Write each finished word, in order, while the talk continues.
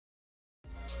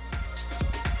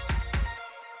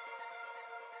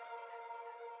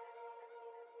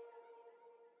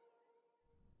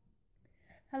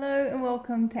Hello and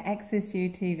welcome to Access You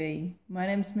TV. My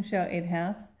name is Michelle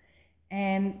Edhouse,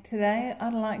 and today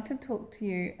I'd like to talk to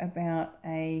you about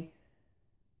a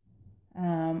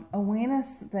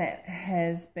awareness that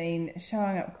has been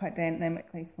showing up quite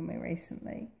dynamically for me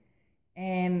recently,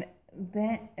 and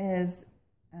that is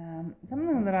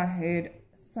something that I heard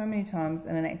so many times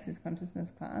in an Access Consciousness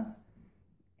class,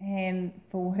 and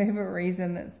for whatever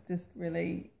reason it's just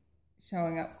really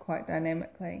showing up quite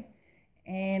dynamically.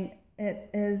 And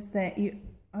it is that you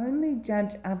only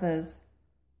judge others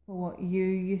for what you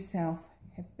yourself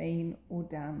have been or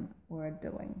done or are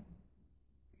doing.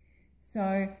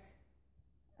 So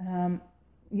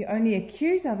you only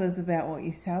accuse others about what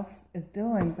yourself is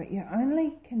doing, but you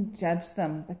only can judge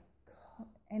them.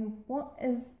 And what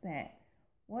is that?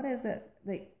 What is it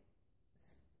that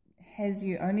has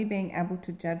you only being able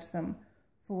to judge them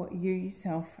for what you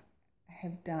yourself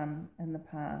have done in the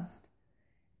past?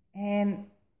 And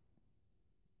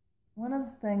one of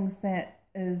the things that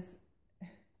is,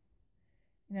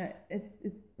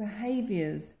 it's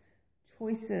behaviors,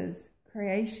 choices,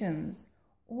 creations,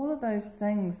 all of those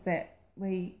things that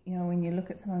we, when you look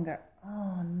at someone and go,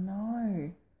 oh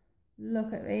no,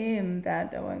 look at them, they're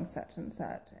doing such and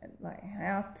such, and like,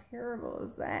 how terrible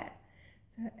is that?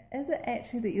 So is it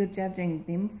actually that you're judging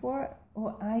them for it,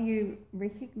 or are you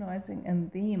recognizing in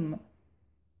them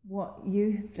what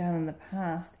you have done in the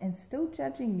past and still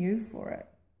judging you for it,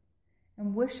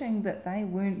 and wishing that they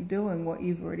weren't doing what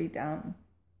you've already done?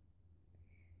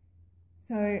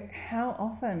 So how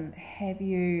often have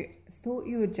you thought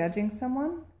you were judging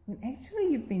someone when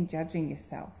actually you've been judging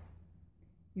yourself?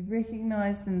 You've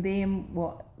recognized in them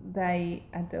what they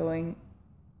are doing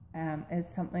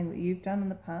as something that you've done in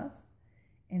the past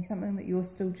and something that you're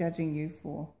still judging you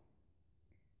for.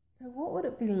 So what would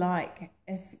it be like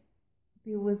if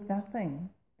there was nothing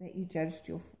that you judged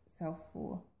yourself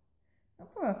for?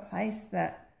 Not from a place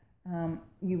that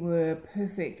you were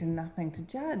perfect and nothing to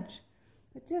judge,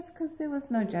 but just because there was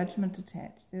no judgment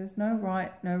attached. There was no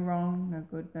right, no wrong, no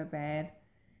good, no bad.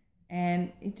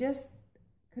 And it just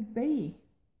could be,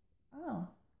 oh,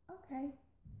 okay,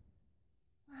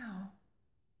 wow,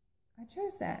 I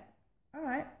chose that. All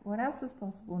right, what else is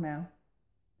possible now?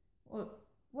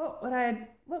 What could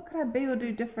I be or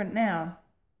do different now?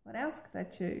 What else could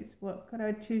I choose? What could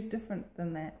I choose different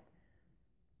than that?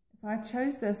 If I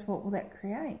chose this, what will that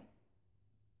create?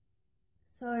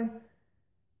 So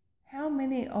how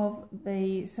many of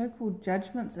the so-called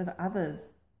judgments of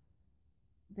others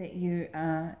that you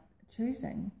are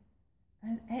choosing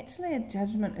is actually a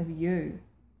judgment of you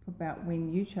about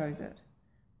when you chose it?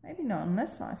 Maybe not in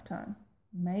this lifetime,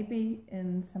 maybe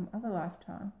in some other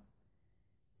lifetime.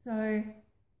 So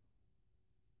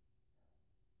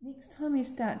next time you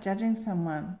start judging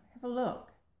someone, have a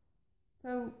look.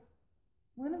 So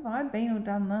when have I been or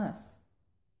done this?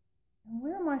 And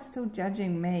where am I still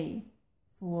judging me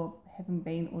for having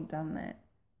been or done that?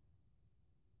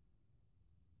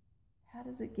 How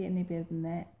does it get any better than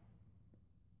that?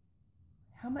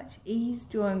 How much ease,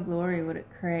 joy and glory would it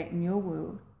create in your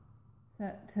world? So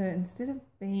to instead of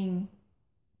being,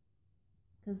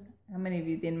 because how many of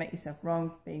you then make yourself wrong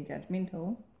for being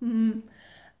judgmental?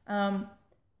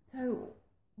 So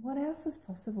what else is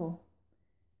possible?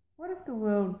 What if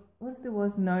there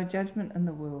was no judgment in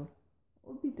the world?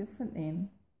 What would be different then?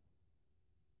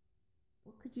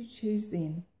 What could you choose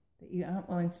then that you aren't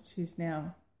willing to choose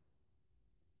now?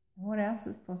 And what else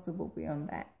is possible beyond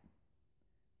that?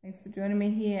 Thanks for joining me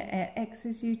here at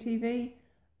Access You TV.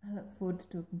 I look forward to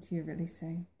talking to you really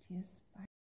soon. Cheers.